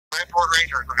Ford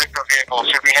Ranger, the victim vehicle,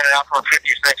 should be headed out for 56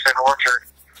 in Orchard.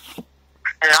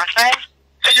 Is it outside?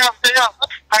 Stay down, stay down.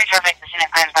 Sorry, traffic, the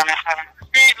scenic lines on this one.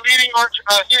 Speed leading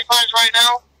scenic lines right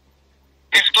now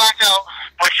is blacked out.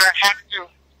 Which direction?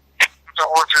 To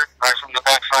Orchard, right from the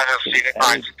backside of scenic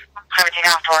lines. 17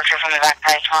 out to Orchard from the back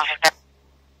side, 12.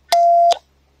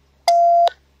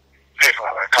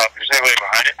 Copy, stay way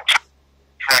behind it.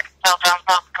 Correct. Southbound,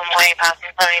 come away, passing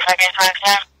 72nd,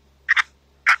 510.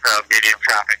 Medium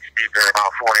traffic, speeds are about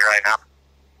 40 right now.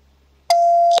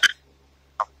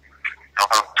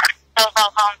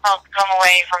 South, come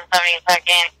away from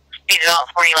 72nd, speed about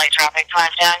 40, light traffic,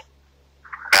 510.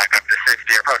 Back up to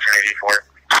 60, approaching 84.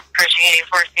 Approaching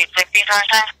 84, speed 60,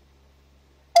 510.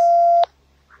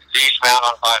 Eastbound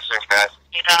on 56, guys.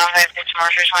 Eastbound on 56,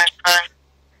 Marshall, 27.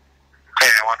 Okay,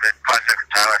 I want the 56 from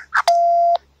Tyler.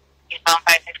 Eastbound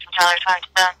 56 from Tyler,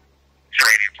 27.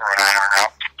 280 for an hour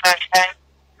out. 510.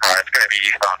 Alright, it's going to be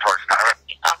eastbound towards Tyler.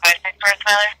 Eastbound 56 towards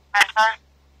Tyler, 510.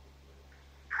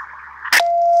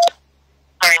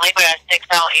 Sorry, Lakewood at 6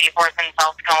 out, 84th and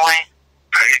South, come away.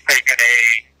 He's taking a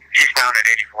eastbound at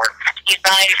 84.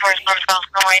 Eastbound 84 from South,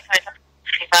 come away, 27.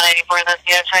 Eastbound 84, that's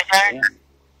the other side.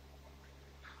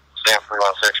 Stand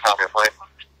 316, copy of plate.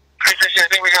 I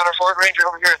think we got our Ford Ranger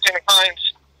over here at Scenic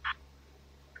Pines.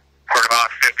 For about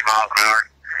 50 miles an hour.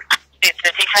 Speed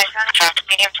 50, 510, traffic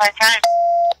medium, 510.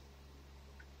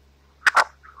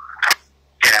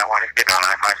 Yeah, I want to get on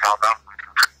I-5 southbound.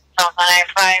 South on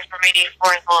I-5 from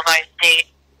 84th, Boulevard State.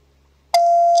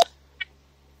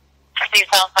 Proceed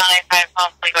southbound I-5,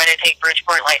 possibly going to take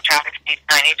Bridgeport, light traffic, speed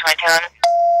 90, 22.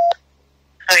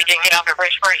 So you didn't get off at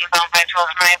Bridgeport, you found 512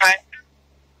 from I-5?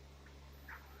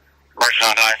 Marching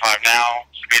on I-5 now,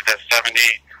 speed at 70,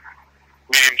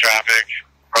 medium traffic,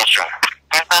 cross traffic.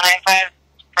 Northbound I-5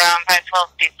 from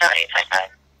 512, speed 70,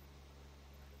 25.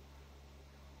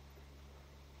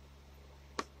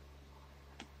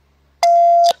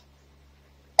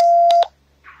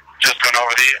 Just going over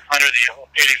under the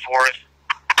 84th,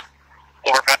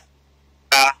 overpass,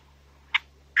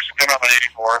 coming up on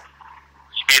 84th,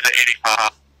 speed at 85.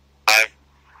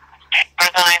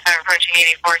 Northbound I-5 approaching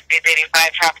 84, speed 85,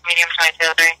 traffic medium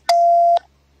 2203.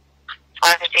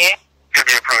 558. Going to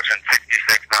be approaching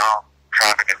 66 now,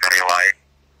 traffic is very light,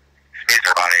 speeds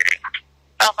are about 80.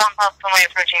 Southbound Possibly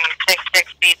approaching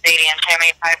 66, speed 80 and Sam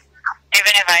 85.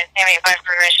 Even if I Sam 85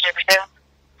 for permission to pursue.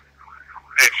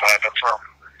 85, that's wrong.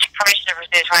 Permission to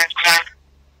pursue 29.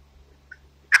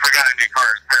 If we got any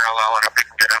cars parallel and if we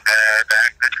can get up at the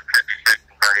exit 56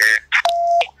 and 38.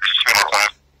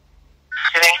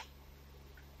 Today.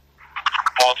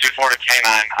 Paul 24 to K9.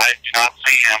 I do not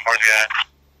see him. Where's he at?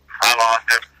 I lost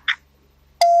him.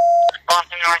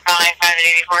 Boston northbound I-5 at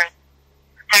 84.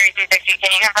 3360,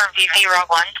 can you confirm VC Rogue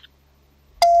 1?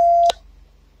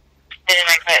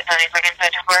 Didn't exit 72nd,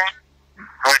 74.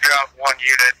 We dropped one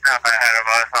unit up ahead of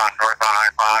us on northbound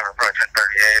I-5, approaching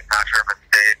 38. Not sure if it's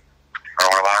state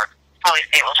or Orlard. Probably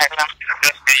state, we'll check with them.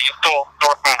 This be still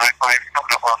northbound I-5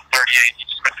 coming up on 38. You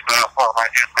just missed it out for my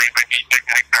hand, so you might be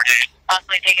taking 38.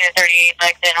 Possibly taking a 38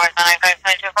 exit northbound I-5,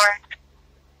 724.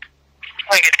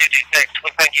 Like a 56,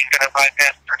 looks like he's going to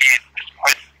bypass 38 at this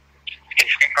point.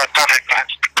 He's going to go down I-5.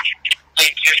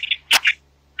 Lane 2.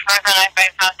 Northbound I-5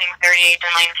 passing 38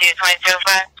 and lane 2,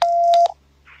 2205.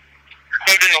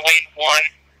 Moved into lane 1.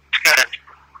 Kind of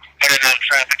headed out of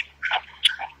traffic.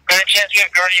 Got a chance you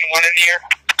have Guardian 1 in here?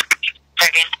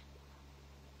 Checking.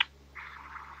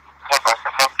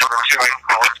 157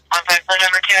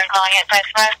 number 2 and calling it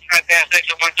 55. Right past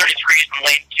exit 133 in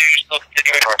lane 2, still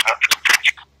continuing northbound.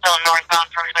 Still northbound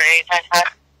from 38,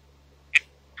 55.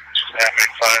 Yeah,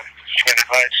 55. You can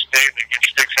advise state that get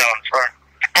sticks out in front.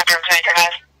 After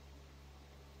 25.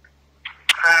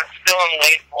 Still in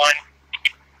lane 1.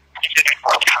 Continuing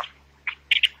northbound.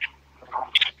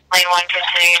 Lane 1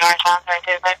 continuing northbound,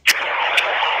 32, 55.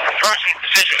 Approaching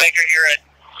decision maker here at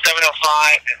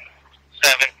 705 and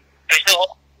 7. They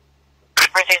still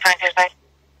Proceed 22, 55.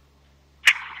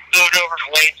 moved over to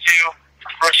lane 2,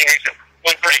 approaching exit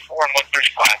 134 and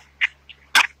 135.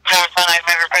 Northbound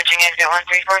I-5 approaching exit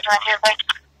 134, 22, 55.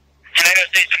 United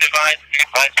States and advise we can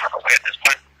find our way at this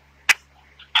point.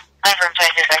 Confirm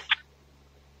 22, 55.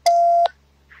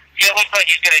 Yeah, it looks like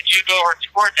he's going to juke over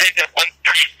towards exit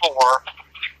 134.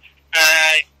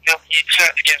 He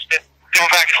shot against it.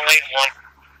 Going back into lane 1.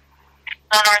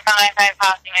 So northbound I-5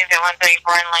 passing exit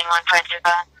 134 and lane 1, 22,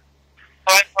 55.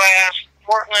 Bypass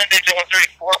Portland exit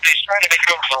 134, but he's trying to make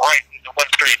it over to the right into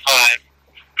 135.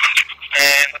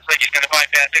 And looks like he's going to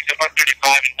bypass exit 135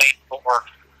 and lane 4.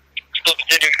 Still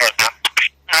continuing northbound.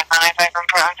 Northbound I-5 from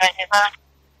Portland, 22, 55.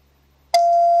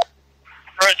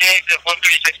 Approaching exit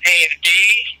 136A and D.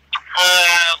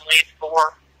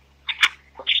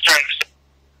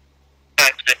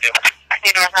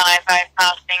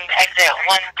 crossing exit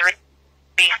 136,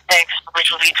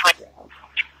 which will be 20.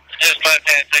 Just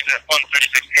bypass exit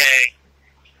 136A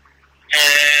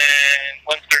and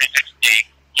 136D,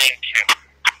 lane 2.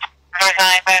 North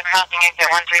I-5 crossing exit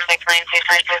 136, lane 2,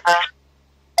 side 2 close.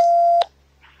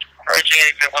 Approaching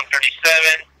exit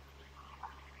 137.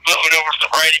 Moving over to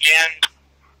the right again.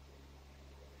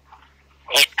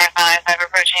 I-5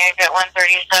 approaching exit 137,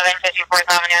 54th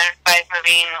Avenue, 5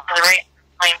 moving to the right,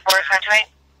 lane 4, front to right.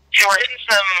 Yeah, we're hitting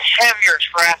some heavier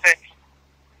traffic.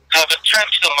 But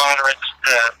traffic's still moderate,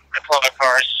 Tacoma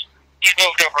cars. He's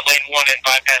moved over lane 1 and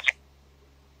bypassing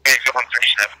exit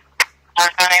 137.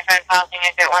 North I-5 crossing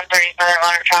exit 137,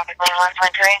 moderate traffic, lane 1,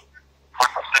 front to right.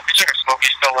 The sugar smoke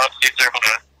is still up, so he's able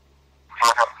to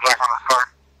back on the car.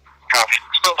 Copy.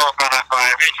 Still northbound I-5,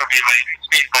 HOV lane,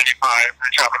 speed 95,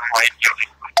 and traffic light, guilty.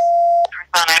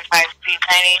 Northbound I-5, speed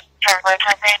 90, traffic light,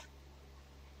 front to right.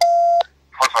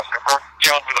 We're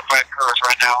dealing with the flat curves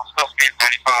right now, still speed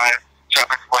 95,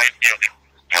 traffic light, guilty.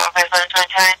 157, front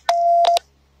to right.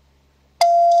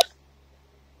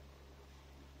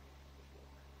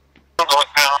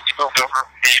 Northbound, moved over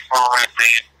the far right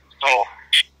lane, still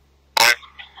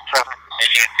traffic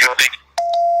guilty.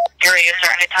 Area is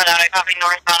starting to cut out. I copy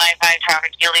northbound I-5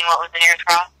 traffic yielding. What was the nearest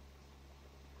cross?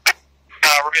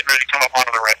 We're getting ready to come up onto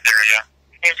the rest area.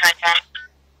 Here's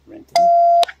 1010.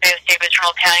 There's State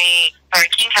Patrol King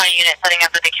County unit setting up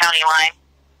at the county line.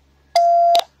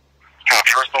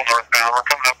 Copy, we're still northbound. We're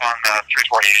coming up on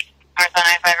 348.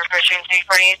 Northbound I-5 approaching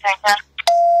 348, 1010.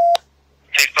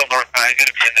 He's still northbound. He's going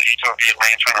to be in the HOV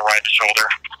lane trying to ride the shoulder.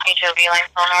 HOV lane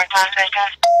still northbound,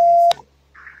 1010.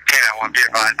 Yeah, one be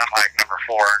advised, I'm like number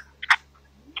 4.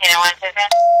 Can I 1 second?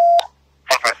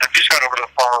 He just got over to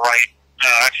the far right.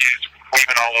 Actually, he's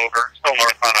weaving all over. Still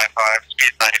northbound I-5,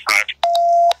 speed 95.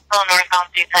 Still northbound,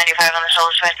 speed 95 on the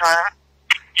shoulder, 20.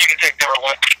 You can take number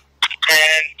 1.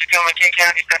 And Tacoma King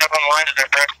County set up on the line, is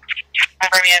that correct?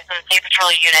 Confirm you have some State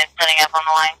Patrol units setting up on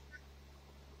the line.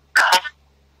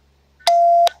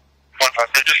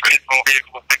 157, just reasonable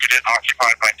vehicle was ticketed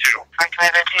occupied by 2. Mark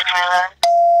 211.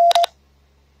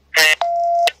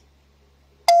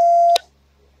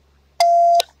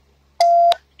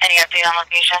 Any update on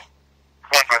location?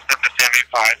 157 to Sam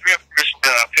 85. We have permission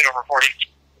to pin over 40.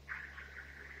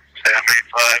 Sam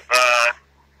 85,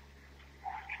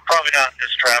 probably not this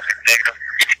traffic, negative.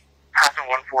 Passing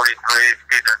 143,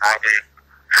 speeds are 90,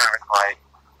 traffic light,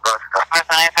 road stop. North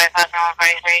I-5, passing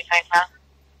 143, side south.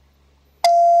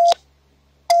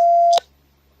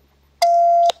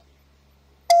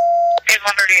 Here's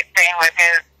 138, staying with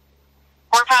you.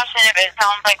 We're passing it, but it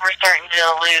sounds like we're starting to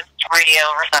lose radio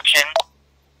reception.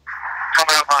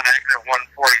 Coming up on exit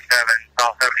 147,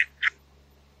 South 70.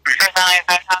 North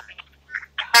I-5 passing.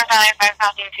 North I-5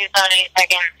 passing 270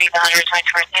 seconds, speed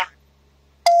 120%.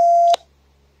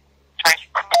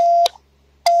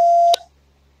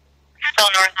 Still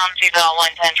north on Seabell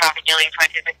 110, traffic yielding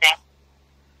 2216.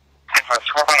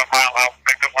 We're about a mile out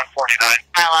from exit 149.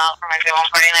 Mile out from exit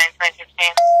 149,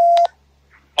 2016.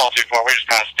 All 24, we just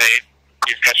passed state.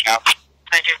 He's catching up.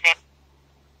 2016.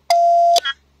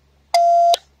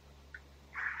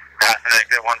 Passing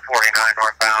exit 149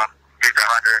 northbound, speed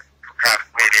 100, traffic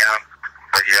medium,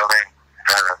 for yielding,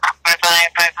 driver. Northbound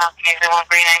I-5 passing exit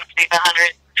 149, speed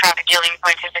 100, traffic yielding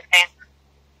 0.216.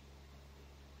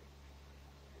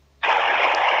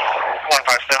 157,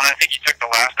 I think you took the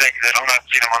last exit. I'm not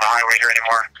seeing him on the highway here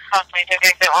anymore. Possibly took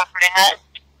exit 149.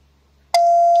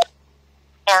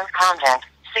 Air contact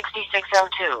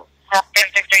 6602.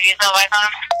 M63, you still eyes on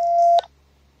him?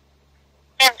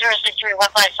 M063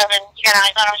 157. You got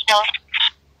eyes on him still?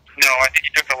 No, I think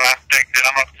you took the last exit.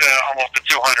 I'm up to almost to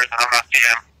 200 and I'm not seeing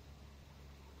him.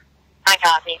 I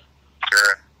copy.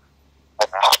 Sure.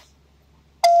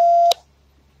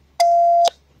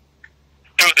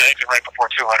 Do the exit right before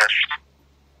 200.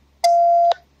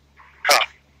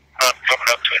 Coming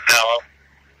up to it now.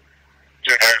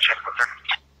 Doing air check with her.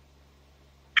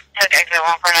 Took exit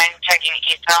 149, checking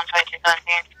eastbound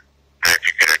 2217. If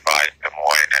you could advise Des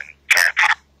Moines and Kent.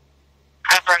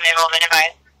 Affirmative, will be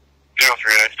advised. 03,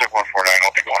 I took 149.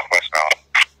 I'll be going westbound.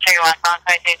 Check westbound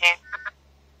 518.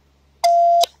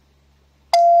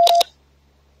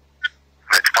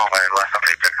 Let's call me unless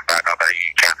somebody picks it back up. I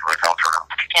cancel this alternate.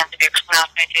 Cancel be personnel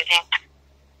 518.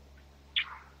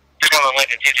 Just on the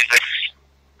Lincoln TG6.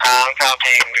 I'm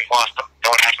counting. We've lost them. No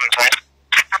one has them inside.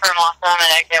 Affirm lost them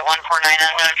at exit 149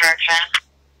 unknown direction.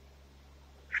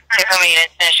 Tacoma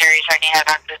units finish your rechecking head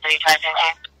back to the city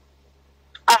 518.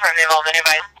 Affirmative, will be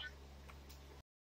advised.